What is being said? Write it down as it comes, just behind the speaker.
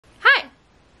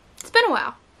a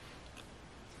while.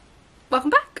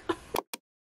 Welcome back.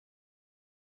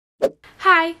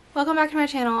 Hi, welcome back to my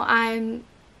channel. I'm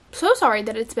so sorry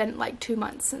that it's been like 2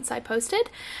 months since I posted.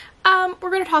 We're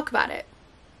gonna talk about it.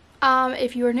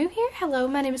 If you are new here, hello,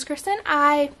 my name is Kristen.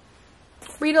 I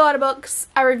read a lot of books,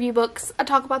 I review books, I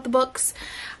talk about the books.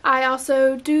 I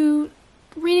also do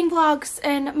reading vlogs,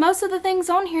 and most of the things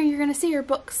on here you're gonna see are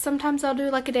books. Sometimes I'll do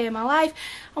like a day in my life.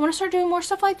 I want to start doing more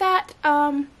stuff like that.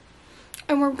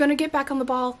 And we're gonna get back on the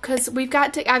ball because I've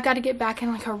got to get back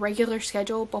in like a regular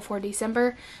schedule before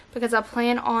December, because I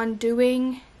plan on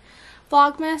doing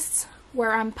Vlogmas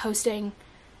where I'm posting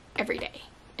every day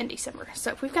in December.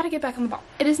 So we've got to get back on the ball.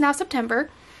 It is now September.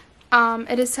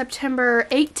 It is September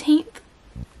 18th.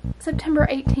 September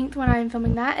 18th when I am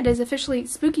filming that. It is officially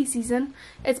spooky season.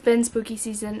 It's been spooky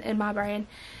season in my brain.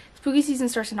 Spooky season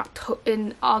starts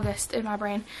in August in my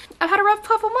brain. I've had a rough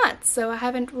couple months, so I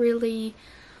haven't really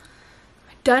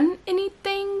done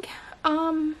anything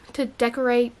to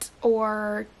decorate,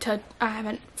 or I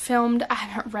haven't filmed, I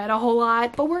haven't read a whole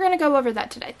lot, but we're going to go over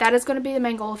that today. That is going to be the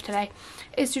main goal of today,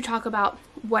 is to talk about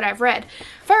what I've read.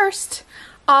 First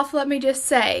off, let me just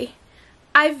say,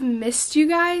 I've missed you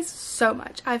guys so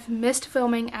much. I've missed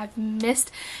filming, I've missed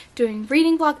doing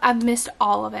reading vlog, I've missed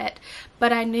all of it,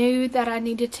 but I knew that I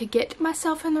needed to get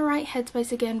myself in the right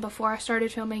headspace again before I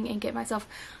started filming and get myself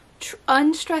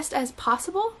unstressed as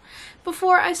possible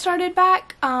before I started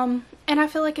back, and I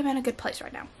feel like I'm in a good place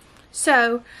right now.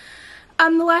 So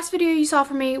the last video you saw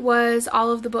from me was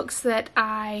all of the books that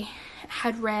I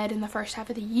had read in the first half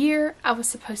of the year. I was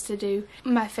supposed to do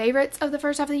my favorites of the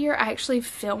first half of the year. I actually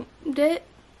filmed it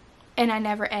and I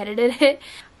never edited it.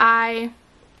 I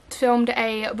filmed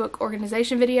a book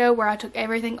organization video where I took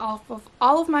everything off of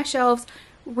all of my shelves,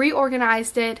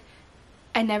 reorganized it.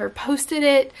 I never posted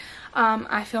it.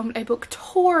 I filmed a book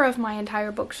tour of my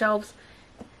entire bookshelves,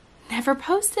 never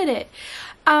posted it.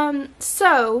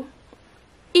 So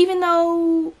even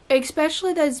though,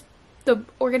 especially the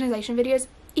organization videos,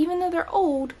 even though they're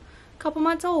old, a couple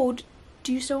months old,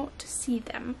 do you still want to see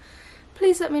them?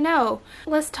 Please let me know.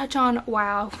 Let's touch on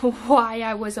why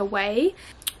I was away.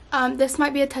 This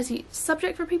might be a touchy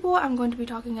subject for people. I'm going to be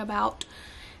talking about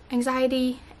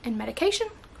anxiety and medication.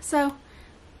 So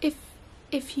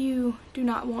if you do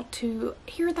not want to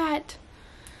hear that,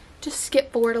 just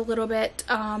skip forward a little bit.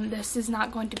 This is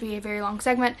not going to be a very long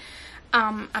segment.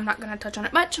 I'm not going to touch on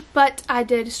it much, but I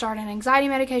did start an anxiety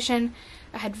medication.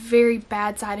 I had very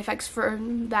bad side effects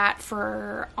from that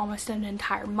for almost an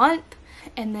entire month,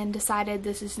 and then decided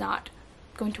this is not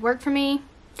going to work for me.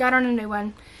 Got on a new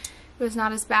one. It was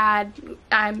not as bad.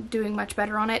 I'm doing much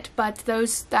better on it, but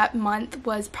that month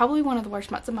was probably one of the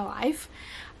worst months of my life.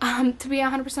 To be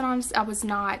 100% honest, it was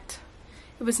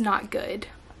not good.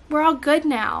 We're all good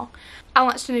now. I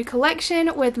launched a new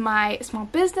collection with my small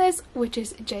business, which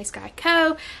is J Sky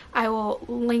Co. I will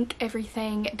link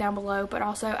everything down below, but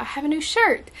also I have a new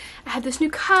shirt. I have this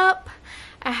new cup.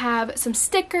 I have some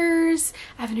stickers.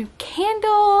 I have a new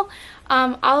candle.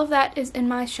 All of that is in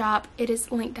my shop. It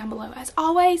is linked down below as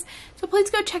always, so please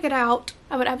go check it out.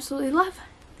 I would absolutely love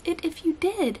it if you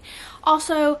did.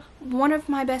 Also, one of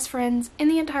my best friends in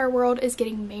the entire world is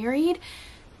getting married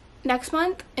next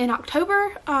month in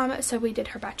October, so we did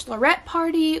her bachelorette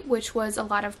party, which was a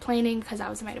lot of planning because I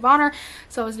was a maid of honor,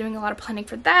 so I was doing a lot of planning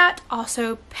for that.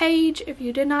 Also, Paige, if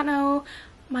you did not know,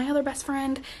 my other best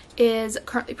friend, is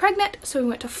currently pregnant, so we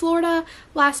went to Florida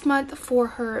last month for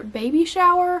her baby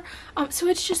shower. So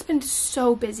it's just been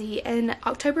so busy, and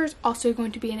October is also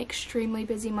going to be an extremely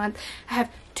busy month. I have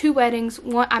 2 weddings.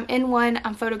 I'm in one,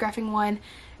 I'm photographing one.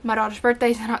 My daughter's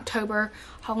birthday's in October,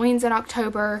 Halloween's in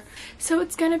October, so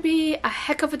it's gonna be a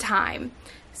heck of a time.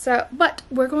 So, but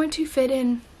we're going to fit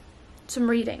in some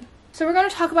reading. So we're going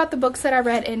to talk about the books that I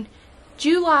read in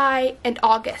July and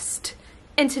August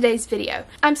in today's video.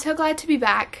 I'm so glad to be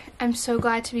back. I'm so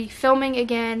glad to be filming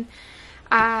again.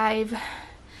 I've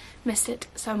missed it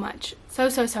so much.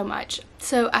 So much.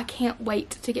 So I can't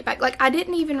wait to get back. Like, I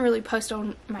didn't even really post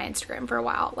on my Instagram for a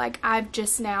while. Like, I've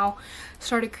just now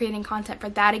started creating content for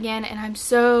that again, and I'm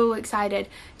so excited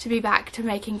to be back to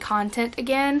making content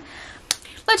again.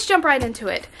 Let's jump right into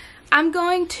it. I'm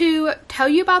going to tell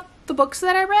you about the books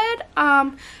that I read.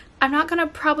 I'm not going to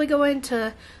probably go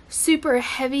into super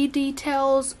heavy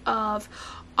details of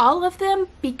all of them,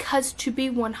 because to be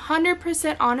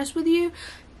 100% honest with you,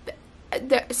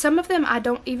 some of them I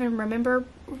don't even remember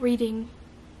reading.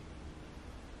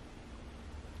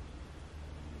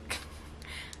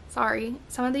 Sorry,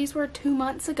 some of these were 2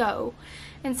 months ago,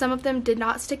 and some of them did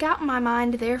not stick out in my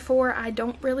mind, therefore I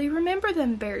don't really remember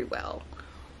them very well.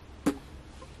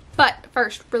 But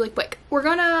first really quick. We're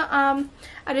gonna,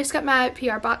 I just got my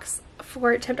PR box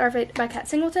for Tempt Our Fate by Kat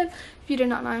Singleton. If you did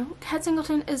not know, Kat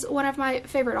Singleton is one of my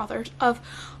favorite authors of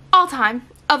all time.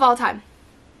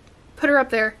 Put her up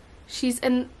there. She's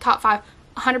in top 5,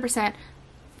 100%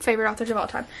 favorite authors of all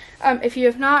time. If you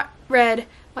have not read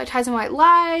Black Ties and White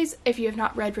Lies, if you have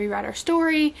not read Rewrite Our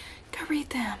Story, go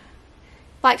read them.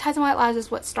 Black Ties and White Lies is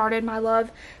what started my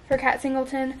love for Kat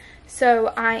Singleton. So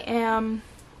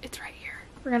it's right here.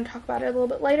 We're going to talk about it a little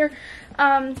bit later.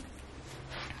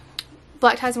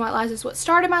 Black Ties and White Lies is what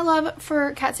started my love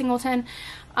for Kat Singleton.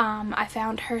 I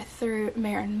found her through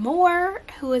Maren Moore,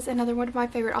 who is another one of my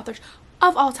favorite authors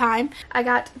of all time. I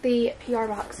got the PR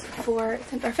box for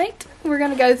Tempt Our Fate. We're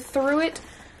going to go through it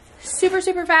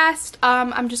super fast.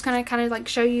 I'm just going to kind of like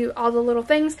show you all the little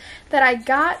things that I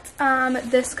got.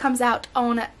 This comes out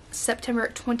on September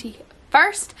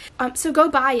 21st. So go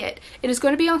buy it. It is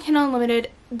going to be on Kindle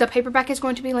Unlimited. The paperback is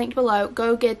going to be linked below.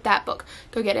 Go get that book.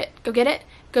 Go get it. Go get it.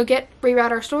 Go get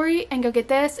Rewrite Our Story, and go get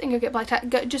this, and go get Black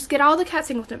Tie. Just get all the Kat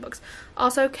Singleton books.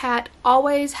 Also, Kat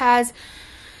always has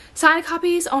signed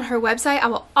copies on her website. I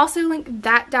will also link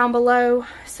that down below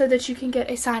so that you can get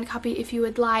a signed copy if you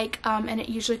would like, and it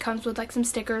usually comes with like some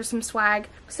stickers, some swag.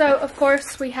 So of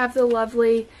course we have the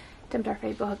lovely Tempt Our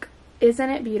Fate book.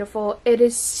 Isn't it beautiful? It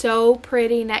is so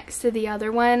pretty next to the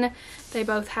other one. They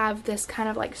both have this kind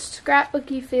of like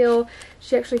scrapbooky feel.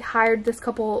 She actually hired this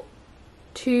couple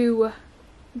to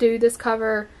do this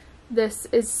cover. This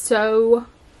is so,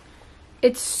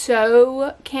 it's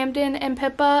so Camden and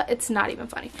Pippa. It's not even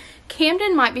funny.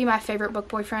 Camden might be my favorite book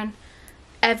boyfriend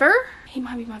ever. He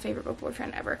might be my favorite book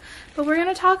boyfriend ever. But we're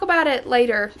going to talk about it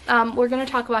later. We're going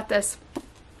to talk about this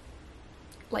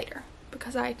later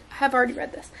because I have already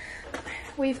read this.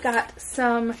 We've got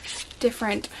some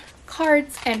different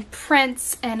cards and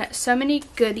prints and so many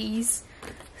goodies.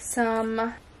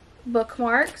 Some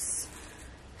bookmarks.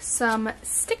 Some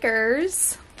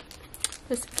stickers.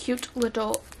 This cute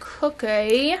little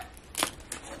cookie.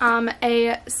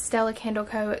 A Stella Candle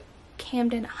Co.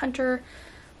 Camden Hunter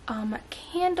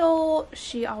candle.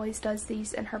 She always does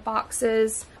these in her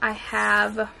boxes. I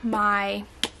have my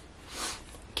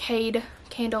Cade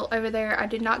candle over there. I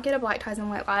did not get a Black Ties and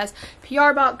White Lies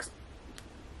PR box,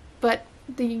 but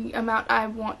the amount I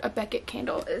want a Beckett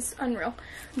candle is unreal.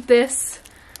 This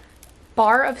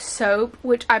bar of soap,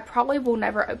 which I probably will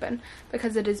never open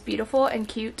because it is beautiful and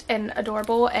cute and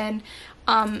adorable, and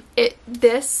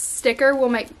this sticker will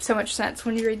make so much sense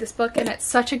when you read this book, and it's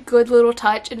such a good little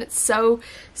touch, and it's so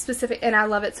specific, and I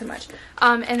love it so much.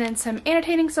 And then some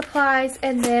annotating supplies,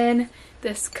 and then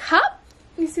this cup.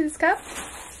 You see this cup?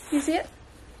 You see it?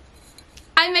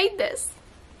 I made this.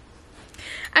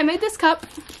 I made this cup.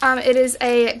 It is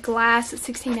a glass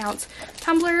 16-ounce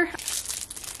tumbler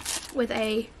with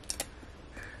a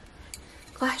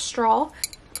glass straw,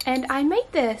 and I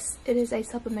made this. It is a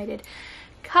sublimated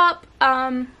cup,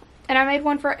 and I made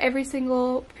one for every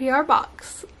single PR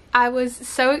box. I was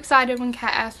so excited when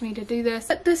Kat asked me to do this.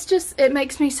 But this just, it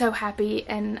makes me so happy,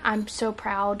 and I'm so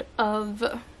proud of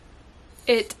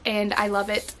it, and I love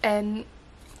it, and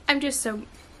I'm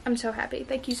so happy.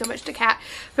 Thank you so much to Kat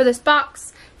for this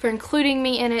box, for including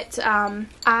me in it.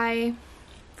 I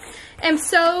am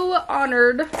so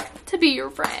honored to be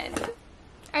your friend.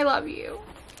 I love you.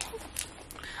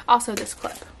 Also, this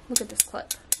clip. Look at this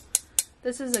clip.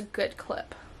 This is a good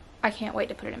clip. I can't wait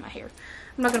to put it in my hair.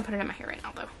 I'm not going to put it in my hair right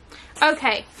now, though.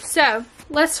 Okay, so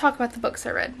let's talk about the books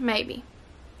I read. Maybe.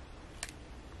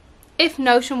 If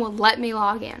Notion will let me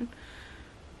log in.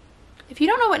 If you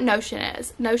don't know what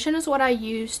Notion is what I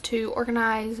use to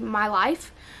organize my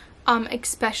life,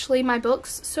 especially my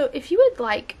books. So if you would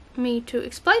like me to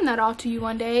explain that all to you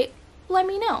one day, let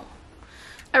me know.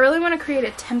 I really want to create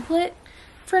a template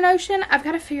for Notion. I've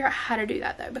got to figure out how to do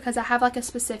that though, because I have like a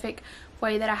specific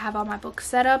way that I have all my books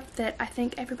set up that I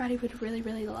think everybody would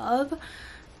really love.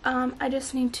 I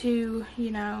just need to,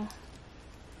 you know,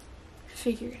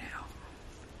 figure it out.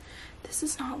 This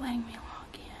is not letting me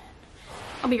log in.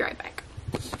 I'll be right back.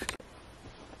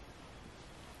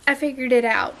 I figured it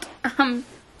out.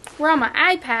 We're on my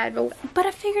iPad, but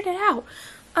I figured it out.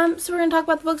 So we're going to talk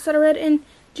about the books that I read in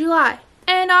July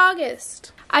and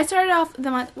August. I started off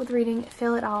the month with reading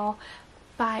Feel It All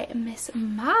by Miss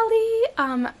Molly.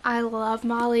 I love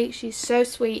Molly. She's so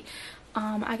sweet.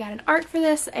 I got an ARC for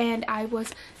this and I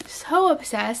was so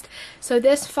obsessed. So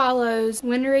this follows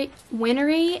Winnery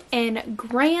and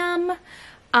Graham.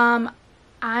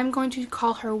 I'm going to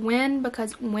call her Win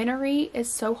because Winnery is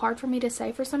so hard for me to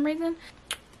say for some reason.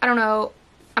 I don't know.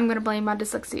 I'm gonna blame my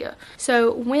dyslexia.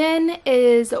 So Win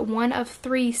is one of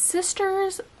 3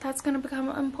 sisters. That's gonna become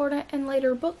important in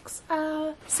later books.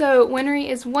 So Winry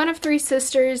is one of 3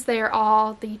 sisters. They are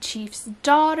all the chief's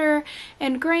daughter,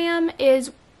 and Graham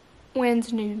is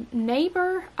Win's new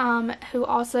neighbor, who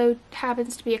also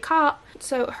happens to be a cop.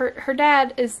 So her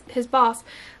dad is his boss,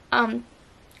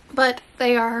 but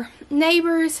they are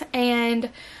neighbors,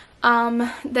 and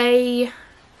they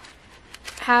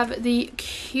have the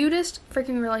cutest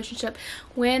freaking relationship.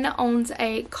 Win owns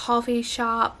a coffee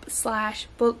shop slash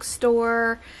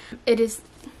bookstore. It is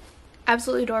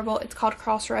absolutely adorable. It's called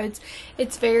Crossroads.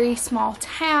 It's very small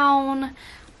town.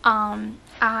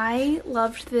 I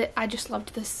just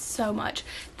loved this so much.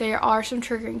 There are some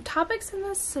triggering topics in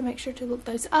this, so make sure to look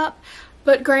those up.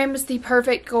 But Graham is the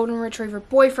perfect golden retriever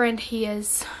boyfriend. He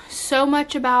is so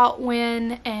much about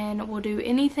Win and will do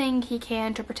anything he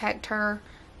can to protect her.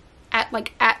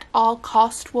 At all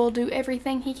cost, will do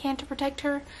everything he can to protect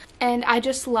her. And I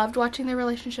just loved watching their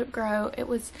relationship grow. It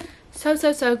was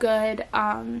so good.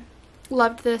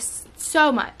 Loved this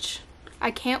so much. I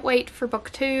can't wait for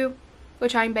book 2,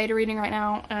 which I'm beta reading right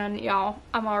now, and y'all,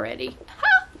 I'm already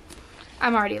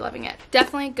loving it.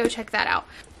 Definitely go check that out.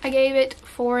 I gave it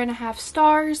 4.5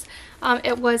 stars.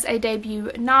 It was a debut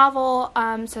novel,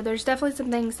 so there's definitely some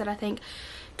things that I think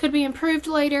could be improved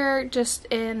later, just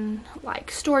in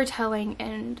like storytelling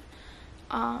and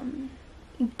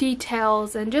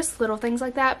details and just little things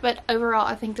like that. But overall,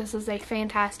 I think this is a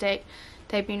fantastic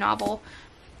debut novel.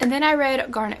 And then I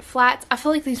read Garnet Flats. I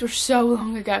feel like these were so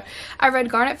long ago. I read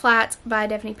Garnet Flats by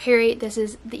Daphne Perry. This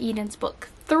is the Edens book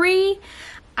 3.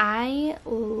 I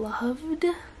loved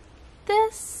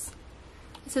this.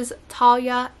 This is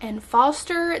Talia and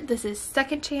Foster. This is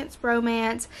second chance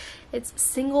romance. It's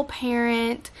single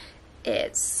parent.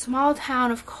 It's small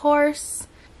town, of course.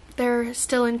 They're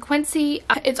still in Quincy.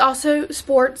 It's also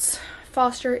sports.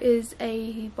 Foster is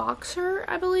a boxer,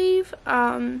 I believe.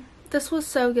 This was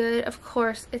so good. Of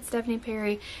course, it's Daphne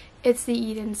Perry. It's the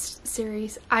Edens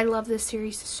series. I love this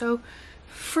series so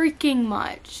freaking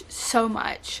much. So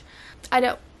much. I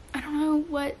don't know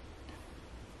what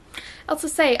else to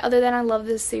say other than I love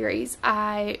this series.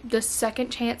 The second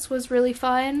chance was really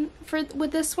fun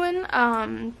with this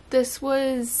one. This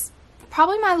was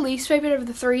probably my least favorite of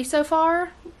the 3 so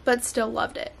far, but still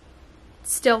loved it.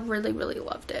 Still really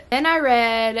loved it. Then I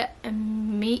read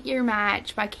Meet Your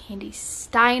Match by Candy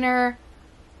Steiner.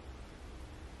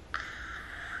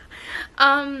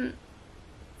 I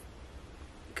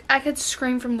could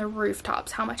scream from the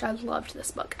rooftops how much I loved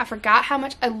this book. I forgot how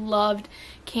much I loved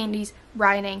Candy's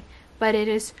writing, but it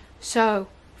is so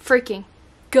freaking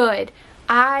good.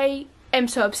 I am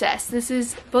so obsessed. This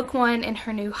is book 1 in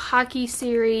her new hockey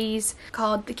series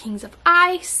called The Kings of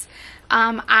Ice.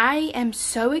 I am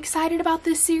so excited about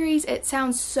this series. It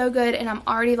sounds so good, and I'm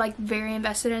already like very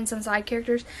invested in some side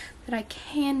characters that I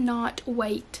cannot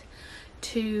wait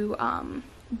to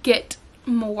get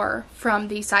more from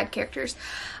these side characters.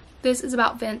 This is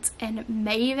about Vince and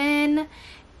Maven,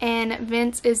 and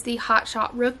Vince is the hotshot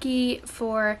rookie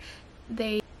for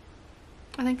I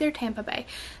think they're Tampa Bay.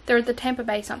 They're the Tampa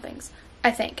Bay somethings.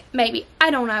 I think. Maybe.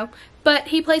 I don't know. But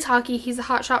he plays hockey. He's a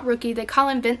hotshot rookie. They call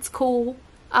him Vince Cool.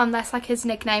 That's like his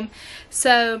nickname.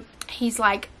 So he's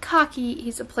like cocky.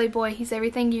 He's a playboy. He's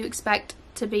everything you expect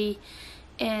to be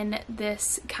in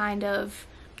this kind of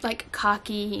like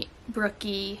cocky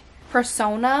rookie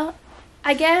persona,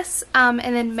 I guess. And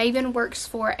then Maven works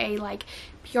for a like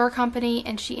PR company,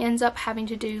 and she ends up having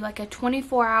to do like a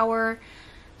 24-hour,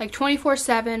 like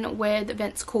 24/7 with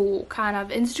Vince Cool kind of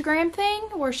Instagram thing,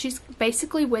 where she's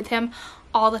basically with him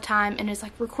all the time and is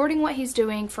like recording what he's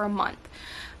doing for a month.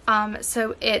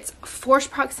 So it's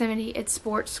forced proximity, it's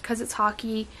sports because it's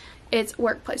hockey, it's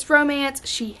workplace romance.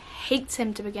 She hates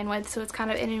him to begin with, so it's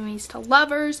kind of enemies to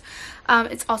lovers.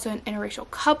 It's also an interracial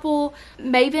couple.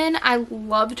 Maven, I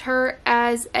loved her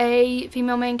as a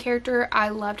female main character. I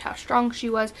loved how strong she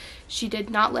was. She did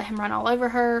not let him run all over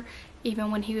her,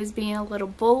 even when he was being a little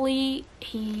bully.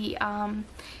 He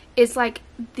is like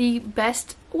the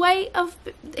best way of,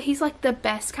 he's like the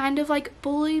best kind of like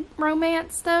bully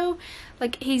romance though.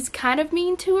 Like he's kind of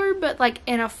mean to her, but like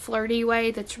in a flirty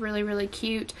way that's really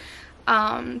cute.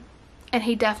 And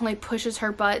he definitely pushes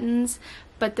her buttons,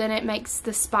 but then it makes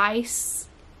the spice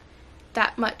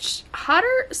that much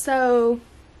hotter. So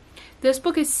this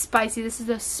book is spicy. This is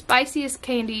the spiciest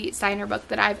Candy Steiner book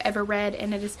that I've ever read,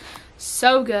 and it is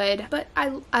so good. But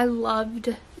I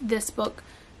loved this book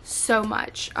so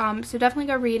much. So definitely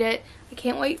go read it. I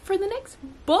can't wait for the next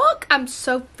book. I'm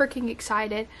so freaking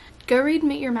excited. Go read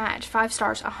Meet Your Match. 5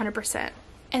 stars, 100%.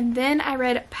 And then I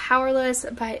read Powerless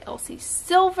by Elsie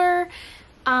Silver.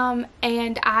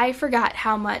 And I forgot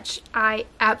how much I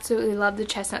absolutely love the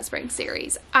Chestnut Springs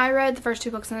series. I read the first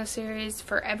 2 books in the series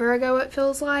forever ago, it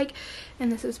feels like,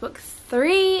 and this is book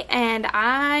 3, and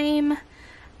I'm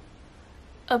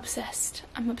obsessed.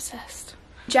 I'm obsessed.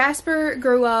 Jasper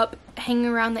grew up hanging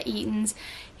around the Eatons.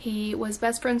 He was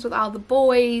best friends with all the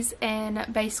boys and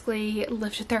basically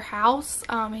lived at their house.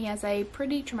 He has a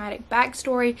pretty traumatic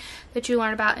backstory that you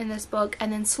learn about in this book.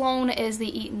 And then Sloane is the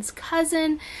Eaton's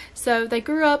cousin. So they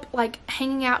grew up like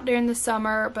hanging out during the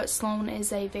summer, but Sloane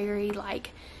is a very like,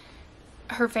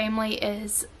 her family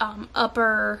is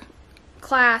upper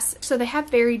class. So they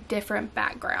have very different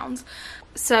backgrounds.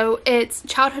 So it's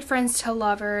childhood friends to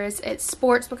lovers. It's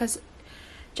sports because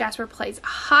Jasper plays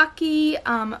hockey,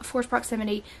 forced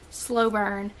proximity, slow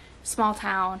burn, small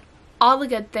town, all the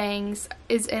good things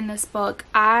is in this book.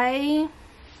 I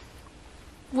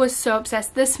was so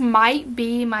obsessed. This might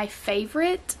be my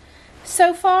favorite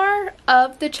so far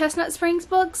of the Chestnut Springs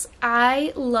books.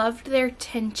 I loved their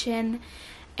tension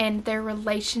and their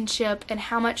relationship and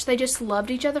how much they just loved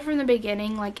each other from the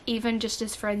beginning. Like, even just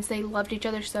as friends, they loved each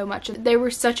other so much. They were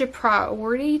such a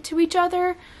priority to each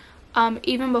other.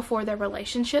 Even before their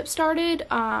relationship started,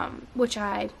 which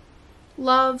I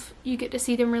love. You get to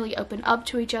see them really open up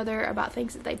to each other about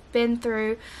things that they've been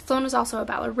through. Sloane is also a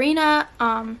ballerina,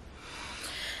 and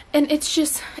it's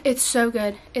so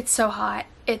good. It's so hot.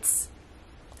 It's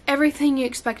everything you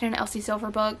expect in an Elsie Silver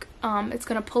book. It's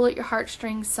gonna pull at your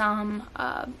heartstrings some.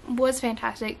 Was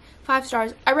fantastic. 5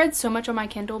 stars. I read so much on my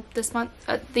Kindle this month,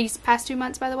 these past 2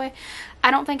 months, by the way. I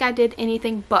don't think I did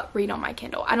anything but read on my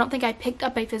Kindle. I don't think I picked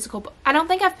up a physical book. I don't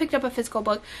think I've picked up a physical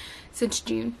book since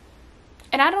June.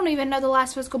 And I don't even know the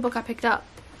last physical book I picked up,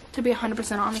 to be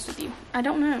 100% honest with you. I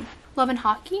don't know. Love and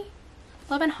Hockey?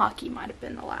 Love and Hockey might have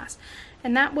been the last.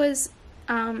 And that was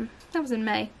in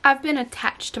May. I've been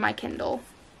attached to my Kindle.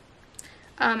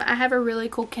 I have a really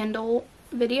cool Kindle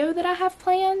video that I have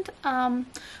planned,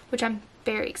 which I'm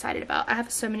very excited about. I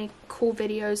have so many cool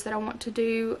videos that I want to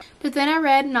do. But then I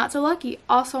read Not So Lucky,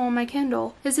 also on my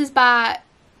Kindle. This is by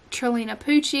Trelina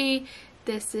Pucci.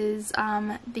 This is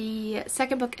the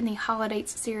second book in the Holidays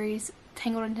series.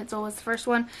 Tangled in Tinsel was the first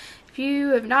one. If you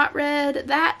have not read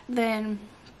that, then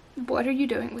what are you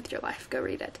doing with your life? Go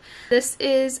read it. This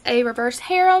is a reverse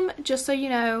harem, just so you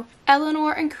know.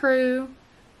 Eleanor and Crew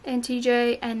and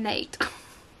TJ and Nate.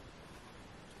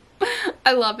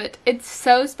 I love it. It's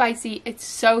so spicy. It's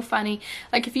so funny.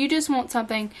 Like, if you just want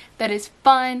something that is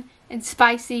fun and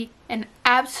spicy and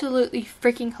absolutely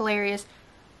freaking hilarious,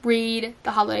 read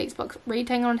the Holidays books. Read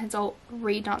Tangled in Tinsel.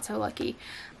 Read Not So Lucky.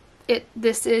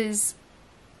 This is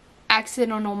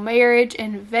accidental marriage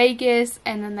in Vegas,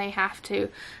 and then they have to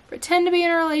pretend to be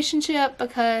in a relationship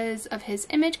because of his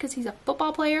image, because he's a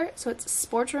football player, so it's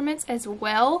sports romance as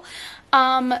well.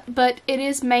 But it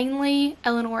is mainly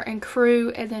Eleanor and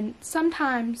Crew, and then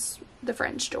sometimes the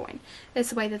friends join. It's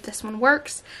the way that this one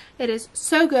works. It is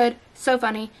so good, so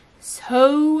funny,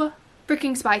 so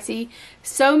freaking spicy.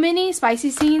 So many spicy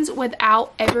scenes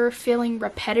without ever feeling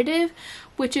repetitive,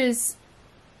 which is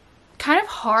kind of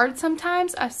hard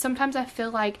sometimes. Sometimes I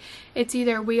feel like it's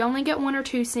either we only get 1 or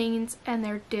 2 scenes and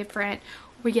they're different,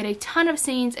 we get a ton of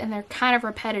scenes and they're kind of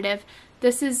repetitive.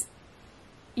 This is,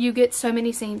 you get so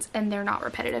many scenes and they're not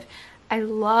repetitive. I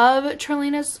love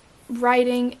Trelina's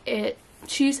writing.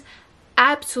 She's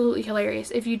absolutely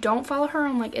hilarious. If you don't follow her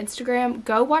on like Instagram,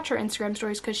 go watch her Instagram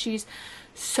stories because she's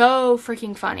so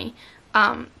freaking funny.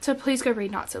 So please go read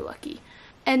Not So Lucky.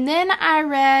 And then I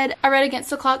read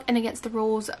Against the Clock and Against the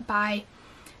Rules by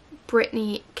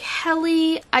Brittany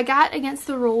Kelly. I got Against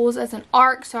the Rules as an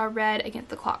arc, so I read Against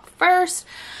the Clock first.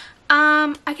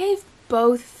 I gave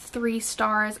both 3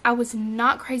 stars. I was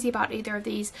not crazy about either of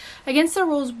these. Against the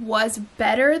Rules was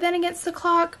better than Against the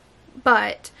Clock,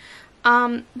 but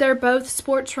they're both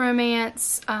sports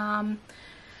romance. The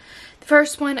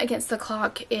first one, Against the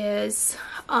Clock, is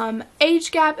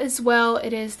age gap as well.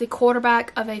 It is the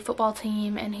quarterback of a football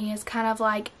team, and he is kind of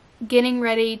like getting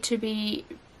ready to be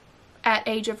at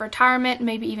age of retirement,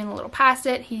 maybe even a little past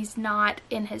it. He's not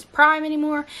in his prime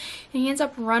anymore, and he ends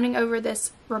up running over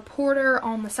this reporter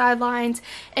on the sidelines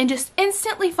and just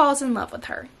instantly falls in love with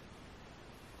her.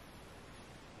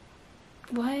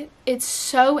 What? It's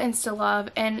so insta love,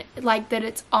 and like that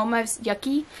it's almost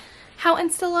yucky how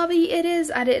insta-lovey it is.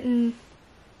 I didn't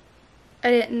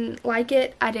like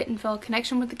it. I didn't feel a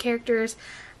connection with the characters.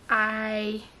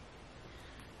 I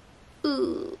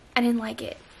didn't like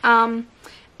it. And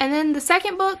then the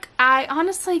second book, I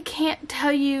honestly can't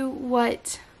tell you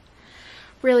what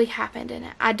really happened in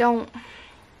it. I know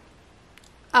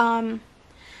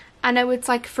it's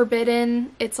like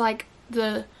forbidden. It's like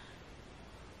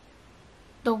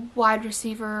the wide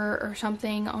receiver or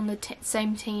something on the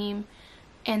same team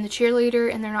and the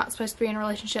cheerleader, and they're not supposed to be in a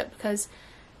relationship because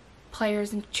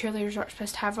players and cheerleaders aren't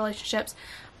supposed to have relationships.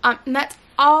 And that's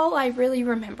all I really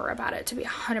remember about it, to be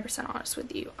 100% honest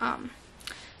with you.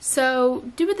 So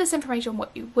do with this information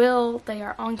what you will. They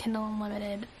are on Kindle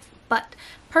Unlimited, but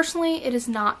personally it is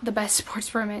not the best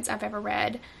sports romance I've ever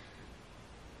read.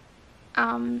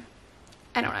 I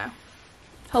don't know.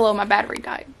 Hello, my battery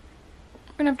died.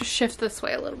 We're gonna have to shift this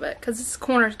way a little bit because this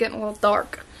corner is getting a little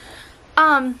dark.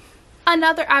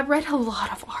 I've read a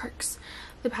lot of arcs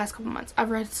the past couple months. I've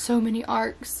read so many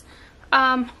arcs,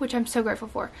 which I'm so grateful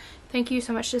for. Thank you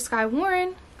so much to Sky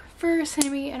Warren for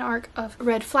sending me an arc of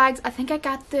Red Flags. I think I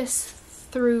got this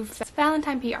through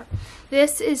Valentine PR.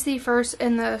 This is the first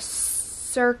in the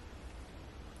Cirque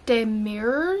des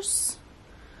Mirrors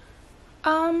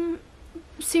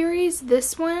series.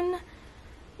 This one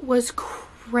was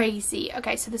crazy.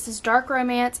 Okay, so this is dark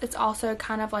romance. It's also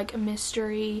kind of like a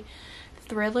mystery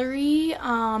thrillery,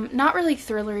 not really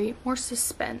thrillery, more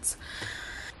suspense.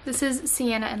 This is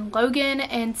Sienna and Logan,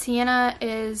 and Sienna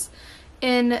is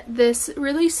in this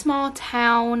really small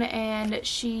town and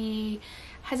she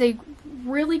has a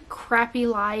really crappy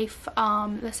life.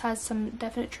 This has some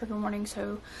definite trigger warnings,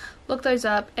 so look those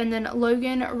up. And then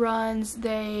Logan runs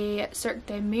the Cirque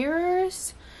des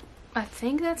Mirrors. I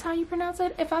think that's how you pronounce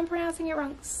it. If I'm pronouncing it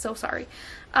wrong, so sorry.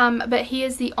 But he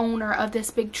is the owner of this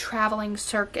big traveling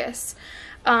circus.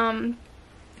 And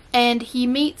he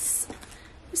meets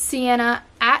Sienna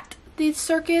at the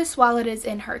circus while it is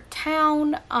in her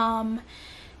town,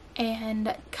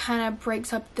 and kind of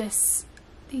breaks up these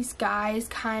guys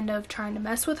kind of trying to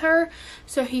mess with her.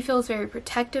 So he feels very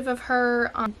protective of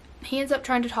her. He ends up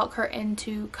trying to talk her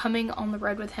into coming on the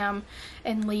road with him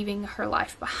and leaving her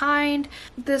life behind.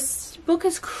 This book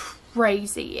is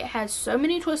crazy. It has so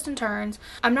many twists and turns.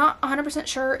 I'm not 100%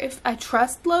 sure if I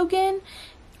trust Logan.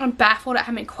 I'm baffled at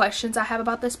how many questions I have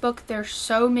about this book. There's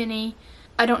so many.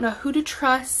 I don't know who to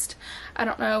trust. I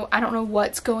don't know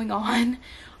what's going on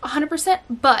 100%,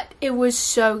 but it was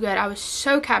so good. I was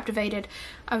so captivated.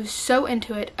 I was so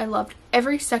into it. I loved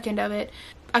every second of it.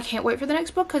 I can't wait for the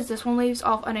next book because this one leaves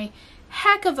off on a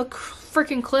heck of a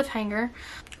freaking cliffhanger.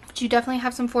 But you definitely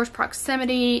have some forced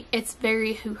proximity. It's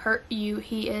very Who Hurt You.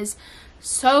 He is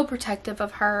so protective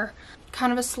of her.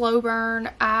 Kind of a slow burn.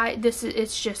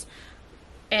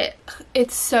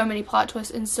 It's so many plot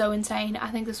twists and so insane. I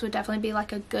think this would definitely be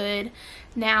like a good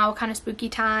now kind of spooky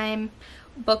time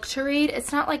book to read.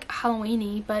 It's not like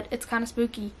Halloween-y, but it's kind of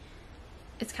spooky.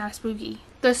 It's kind of spooky.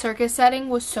 The circus setting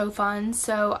was so fun,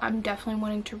 so I'm definitely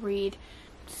wanting to read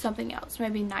something else.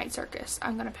 Maybe Night Circus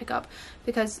I'm gonna pick up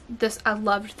because I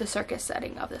loved the circus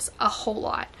setting of this a whole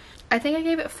lot. I think I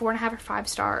gave it 4.5 or 5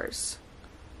 stars.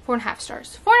 4.5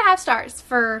 stars. 4.5 stars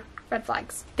for Red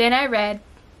Flags. Then I read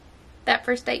That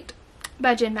First Date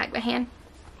by Jen McMahon.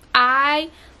 I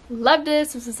loved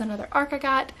this. This is another arc I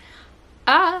got.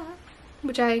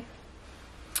 Which I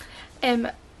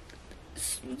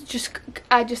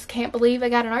just can't believe I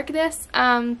got an arc of this.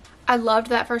 I loved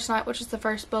That First Night, which is the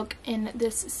first book in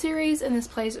this series, and this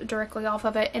plays directly off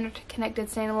of it. Interconnected,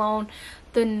 standalone,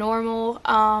 the normal,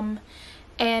 and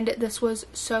this was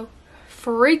so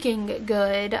freaking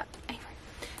good.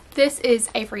 This is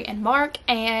Avery and Mark,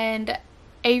 and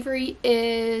Avery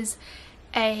is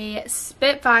a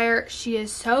spitfire. She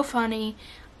is so funny.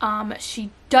 She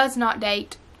does not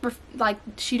date. Like,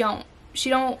 she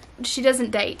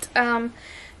doesn't date.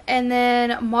 And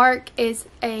then Mark is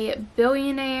a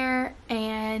billionaire,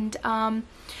 and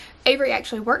Avery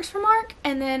actually works for Mark,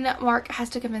 and then Mark has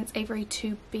to convince Avery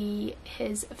to be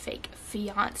his fake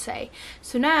fiance.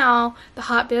 So now the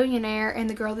hot billionaire and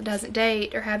the girl that doesn't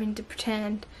date are having to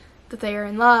pretend that they are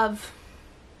in love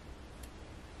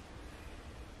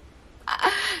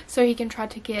so he can try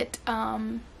to get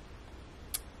the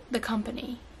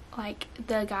company. Like,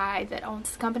 the guy that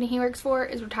owns the company he works for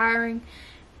is retiring,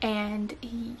 and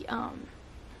he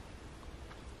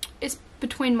is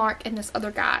between Mark and this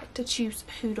other guy to choose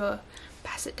who to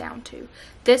pass it down to.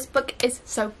 This book is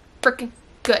so freaking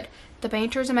good. The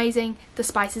banter is amazing. The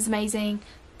spice is amazing.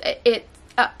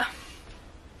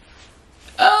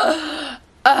 I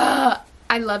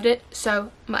loved it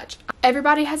so much.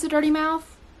 Everybody has a dirty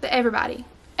mouth. Everybody.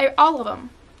 All of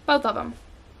them. Both of them.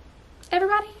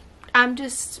 Everybody. I'm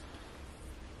just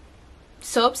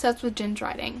so obsessed with Jen's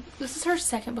writing. This is her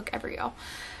second book ever, y'all.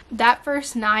 That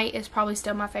First Night is probably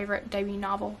still my favorite debut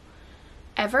novel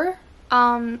ever.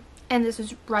 And this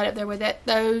is right up there with it.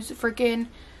 Those Ford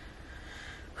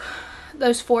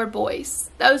boys.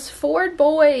 Those Ford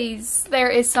boys. There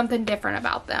is something different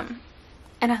about them.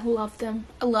 and I love them.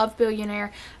 I love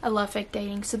billionaire. I love fake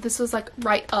dating. So this was like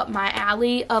right up my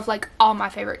alley of like all my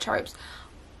favorite tropes.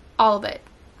 All of it.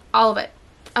 All of it.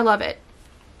 I love it.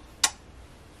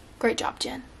 Great job,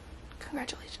 Jen.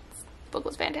 Congratulations. The book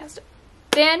was fantastic.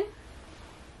 Then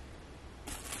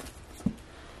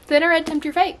I read Tempt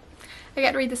Your Fate. I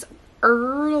got to read this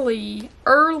early,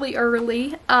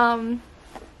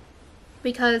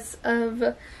 because of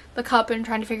the cup and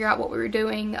trying to figure out what we were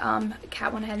doing.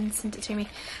 Kat went ahead and sent it to me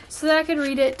so that I could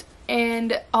read it,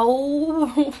 and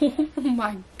oh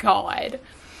my god.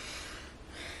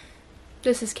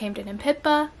 This is Camden and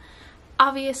Pippa.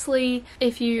 Obviously,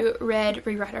 if you read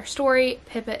Rewrite Our Story,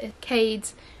 Pippa is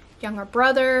Cade's younger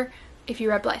brother. If you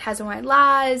read Black Ties and White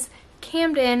Lies,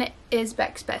 Camden is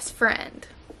Beck's best friend.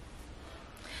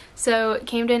 So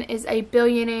Camden is a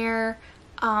billionaire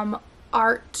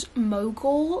art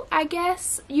mogul, I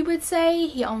guess you would say.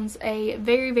 He owns a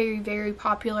very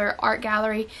popular art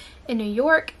gallery in New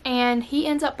York, and he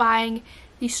ends up buying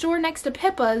the store next to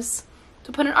Pippa's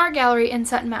to put an art gallery in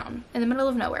Sutton Mountain in the middle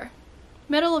of nowhere.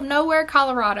 Middle of nowhere,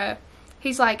 Colorado.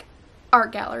 He's like,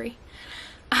 art gallery.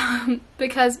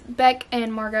 Because Beck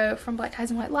and Margot from Black Ties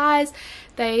and White Lies,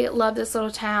 they love this little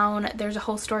town. There's a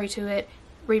whole story to it.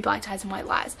 Read Black Ties and White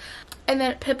Lies. And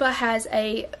then Pippa has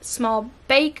a small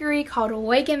bakery called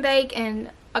Wake and Bake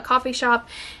and a coffee shop,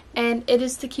 and it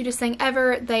is the cutest thing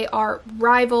ever. They are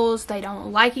rivals. They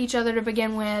don't like each other to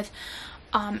begin with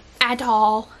at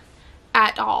all.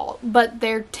 But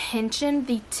their tension,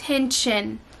 the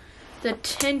tension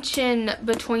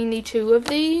between the two of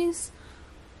these,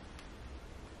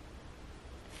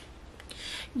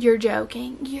 you're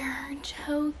joking.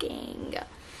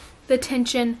 The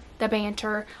tension, the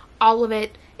banter, all of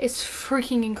it is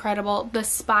freaking incredible. The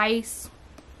spice,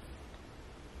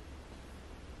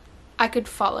 I could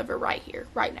fall over right here,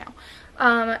 right now.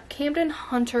 Camden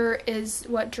Hunter is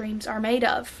what dreams are made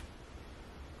of.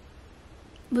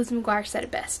 Liz McGuire said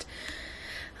it best.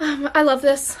 I love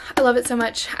this. I love it so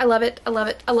much. I love it.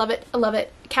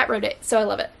 Kat wrote it, so I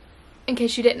love it. In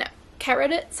case you didn't know, Kat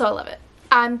wrote it, so I love it.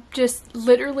 I'm just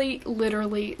literally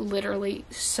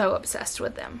so obsessed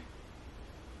with them.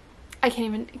 I can't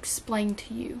even explain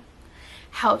to you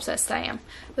how obsessed I am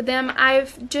with them.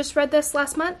 I've just read this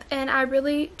last month, and I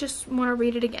really just want to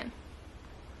read it again.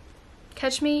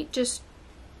 Catch me just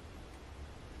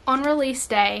on release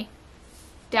day,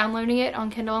 downloading it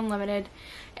on Kindle Unlimited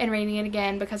and reading it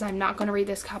again, because I'm not going to read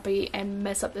this copy and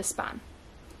mess up this spine.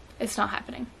 It's not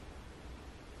happening.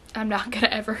 I'm not going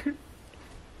to ever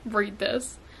read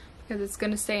this because it's going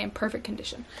to stay in perfect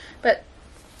condition. But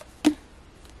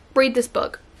read this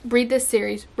book. Read this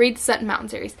series. Read the Sutton Mountain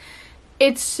series.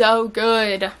 It's so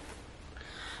good.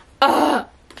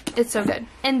 It's so good.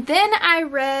 And then I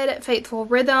read Faithful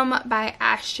Rhythm by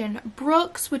Ashton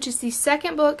Brooks, which is the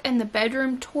second book in the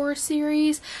Bedroom Tour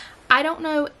series. I don't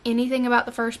know anything about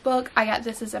the first book. I got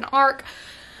this as an arc.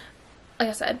 Like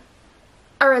I said,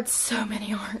 I read so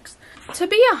many arcs. To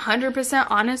be 100%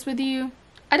 honest with you,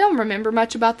 I don't remember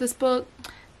much about this book.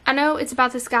 I know it's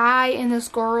about this guy and this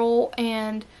girl,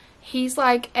 and he's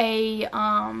like a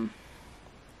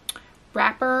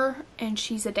rapper and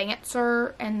she's a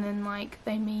dancer, and then like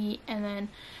they meet, and then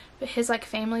but his like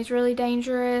family's really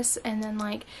dangerous, and then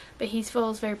like but he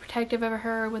feels very protective over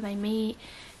her when they meet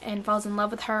and falls in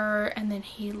love with her, and then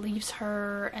he leaves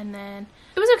her, and then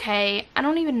it was okay. I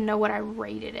don't even know what I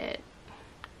rated it.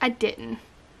 I didn't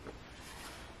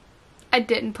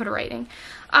put a rating.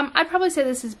 I'd probably say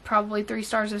this is probably 3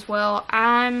 stars as well.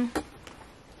 I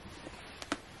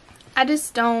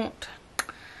just don't.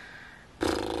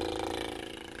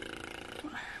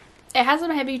 It has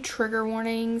some heavy trigger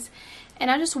warnings,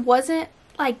 and I just wasn't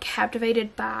like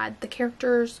captivated by the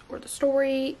characters or the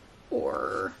story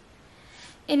or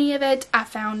any of it. I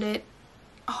found it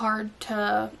hard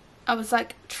to, I was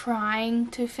like trying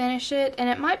to finish it, and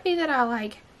it might be that I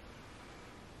like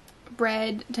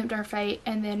read Tempt Our Fate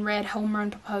and then read Home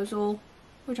Run Proposal,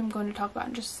 which I'm going to talk about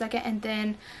in just a second, and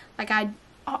then like I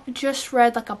just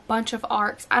read like a bunch of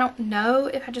arcs. I don't know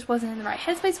if I just wasn't in the right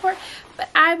headspace for it, but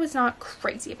I was not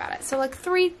crazy about it. So like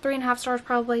 3.5 stars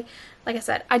probably. Like I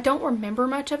said, I don't remember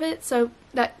much of it, so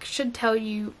that should tell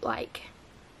you, like,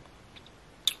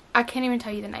 I can't even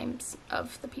tell you the names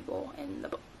of the people in the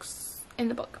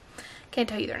book. Can't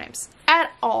tell you their names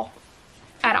at all.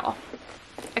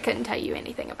 I couldn't tell you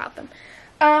anything about them.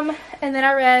 And then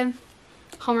I read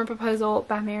Home Run Proposal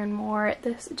by Maren Moore.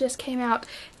 This just came out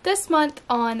this month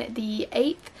on the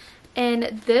 8th,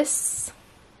 and this,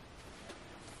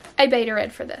 I beta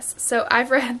read for this. So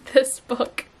I've read this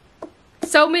book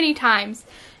so many times,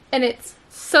 and it's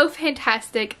so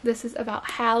fantastic. This is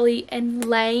about Hallie and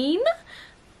Lane.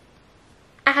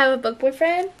 I have a book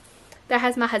boyfriend that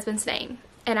has my husband's name,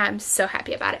 and I'm so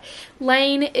happy about it.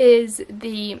 Lane is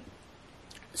the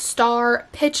star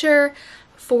pitcher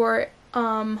for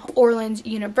Orleans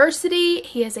University.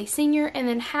 He is a senior, and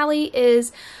then Hallie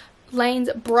is Lane's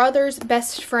brother's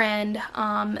best friend.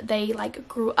 They like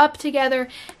grew up together.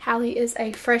 Hallie is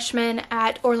a freshman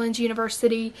at Orleans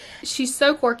University. She's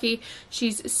so quirky.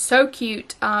 She's so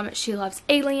cute. She loves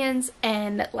aliens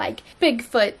and like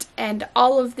Bigfoot and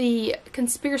all of the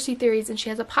conspiracy theories, and she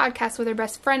has a podcast with her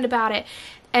best friend about it.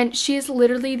 And she is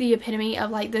literally the epitome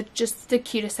of like just the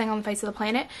cutest thing on the face of the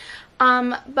planet.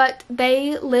 But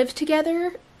they live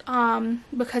together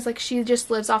because like she just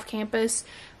lives off campus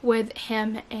with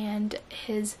him and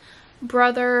his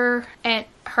brother and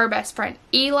her best friend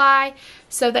Eli.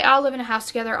 So they all live in a house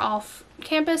together off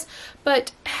campus.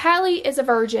 But Hallie is a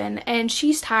virgin, and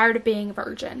she's tired of being a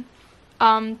virgin.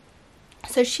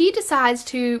 So she decides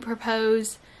to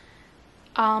propose,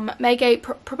 make a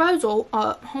proposal,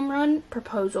 home run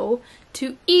proposal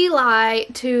to Eli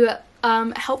to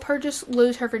help her just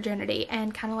lose her virginity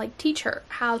and kind of like teach her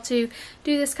how to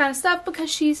do this kind of stuff, because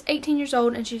she's 18 years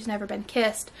old and she's never been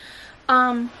kissed.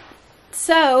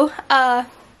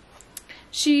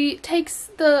 She takes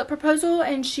the proposal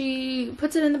and she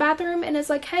puts it in the bathroom and is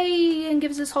like, hey, and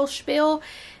gives this whole spiel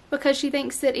because she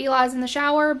thinks that Eli's in the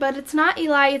shower, but it's not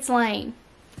Eli, it's Lane.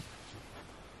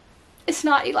 It's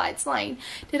not Eli, it's Lane.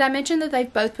 Did I mention that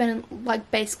they've both been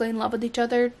like basically in love with each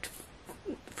other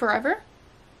forever?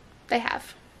 They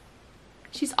have.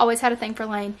 She's always had a thing for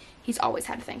Lane. He's always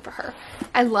had a thing for her.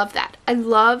 I love that. I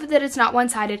love that it's not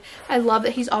one-sided. I love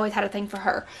that he's always had a thing for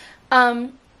her.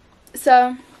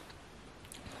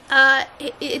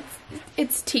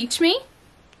 It's Teach Me.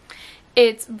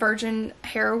 It's virgin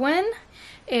heroin.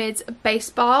 It's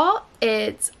baseball.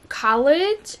 It's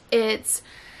college. It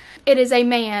is a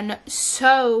man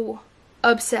so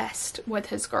obsessed with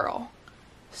his girl.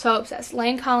 So obsessed.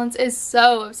 Lane Collins is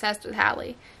so obsessed with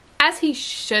Hallie. As he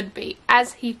should be.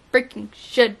 As he freaking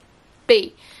should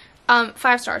be. 5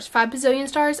 stars. 5 bazillion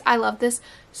stars. I love this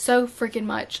so freaking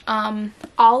much.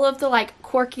 All of the like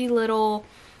quirky little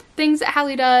things that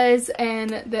Hallie does and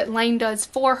that Lane does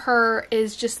for her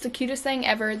is just the cutest thing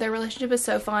ever. Their relationship is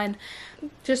so fun.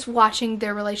 Just watching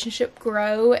their relationship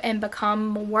grow and become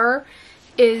more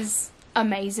is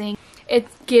amazing.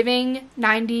 It's giving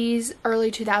 90s,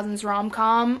 early 2000s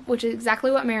rom-com, which is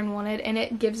exactly what Marin wanted, and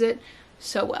it gives it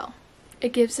so well.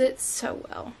 It gives it so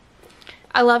well.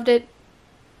 I loved it.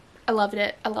 I loved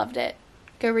it. I loved it.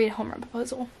 Go read Home Run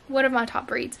Proposal. One of my top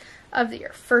reads of the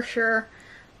year, for sure.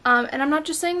 And I'm not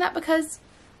just saying that because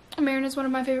Marin is one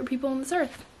of my favorite people on this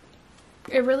earth.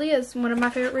 It really is one of my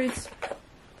favorite reads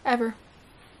ever.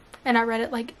 And I read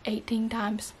it like 18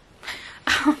 times.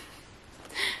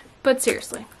 But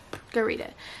seriously, go read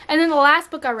it. And then the last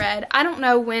book I read, I don't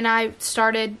know when I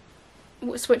started,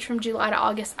 switched from July to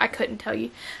August. I couldn't tell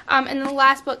you. And the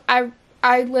last book, I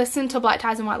listened to Black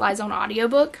Ties and White Lies on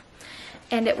audiobook.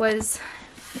 And it was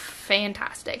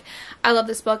fantastic. I love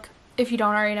this book. If you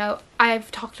don't already know,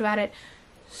 I've talked about it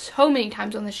so many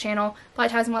times on this channel. Black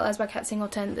Ties and White Lies by Kat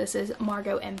Singleton. This is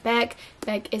Margot and Beck.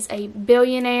 Beck is a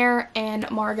billionaire, and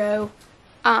Margot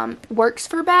works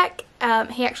for Beck.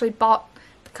 He actually bought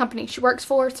the company she works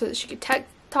for so that she could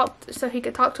he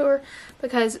could talk to her,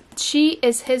 because she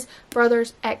is his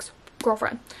brother's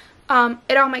ex-girlfriend.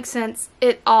 It all makes sense.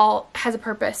 It all has a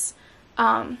purpose.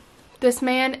 This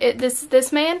man,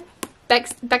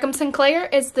 Beckham Sinclair,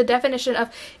 is the definition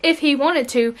of if he wanted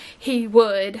to, he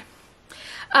would.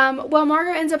 Well,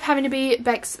 Margot ends up having to be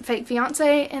Beck's fake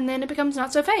fiance, and then it becomes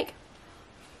not so fake.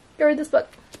 Go read this book.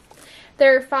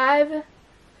 There are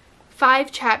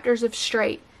five chapters of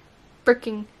straight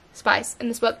freaking spice in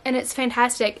this book, and it's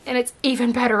fantastic, and it's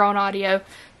even better on audio.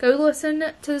 Go listen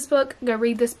to this book. Go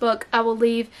read this book. I will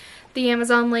leave the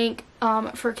Amazon link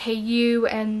for KU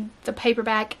and the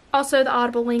paperback, also the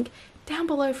Audible link down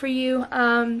below for you.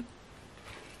 I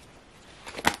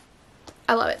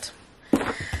love it.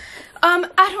 I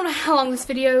don't know how long this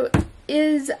video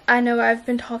is. I know I've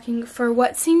been talking for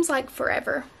what seems like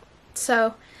forever.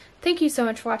 So, thank you so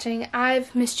much for watching.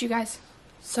 I've missed you guys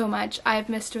so much. I've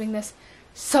missed doing this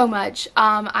so much.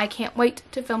 I can't wait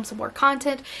to film some more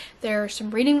content. There are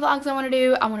some reading vlogs I want to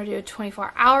do. I want to do a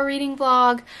 24-hour reading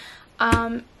vlog.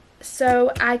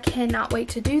 So I cannot wait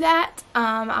to do that.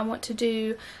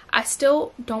 I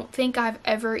still don't think I've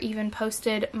ever even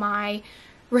posted my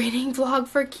reading vlog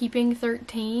for Keeping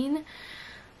 13.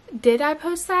 Did I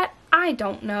post that? I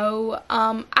don't know.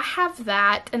 I have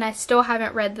that, and I still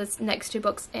haven't read the next 2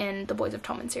 books in the Boys of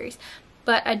Tolman series.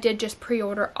 But I did just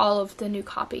pre-order all of the new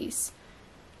copies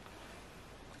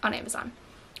on Amazon.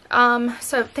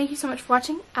 So thank you so much for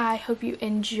watching. I hope you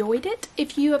enjoyed it.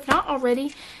 If you have not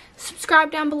already,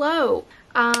 subscribe down below.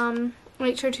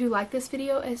 Make sure to like this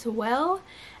video as well,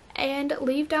 and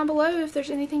leave down below if there's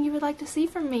anything you would like to see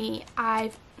from me.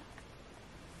 I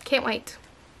can't wait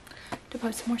to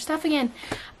post some more stuff again.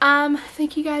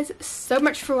 Thank you guys so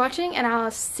much for watching, and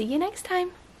I'll see you next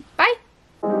time. Bye!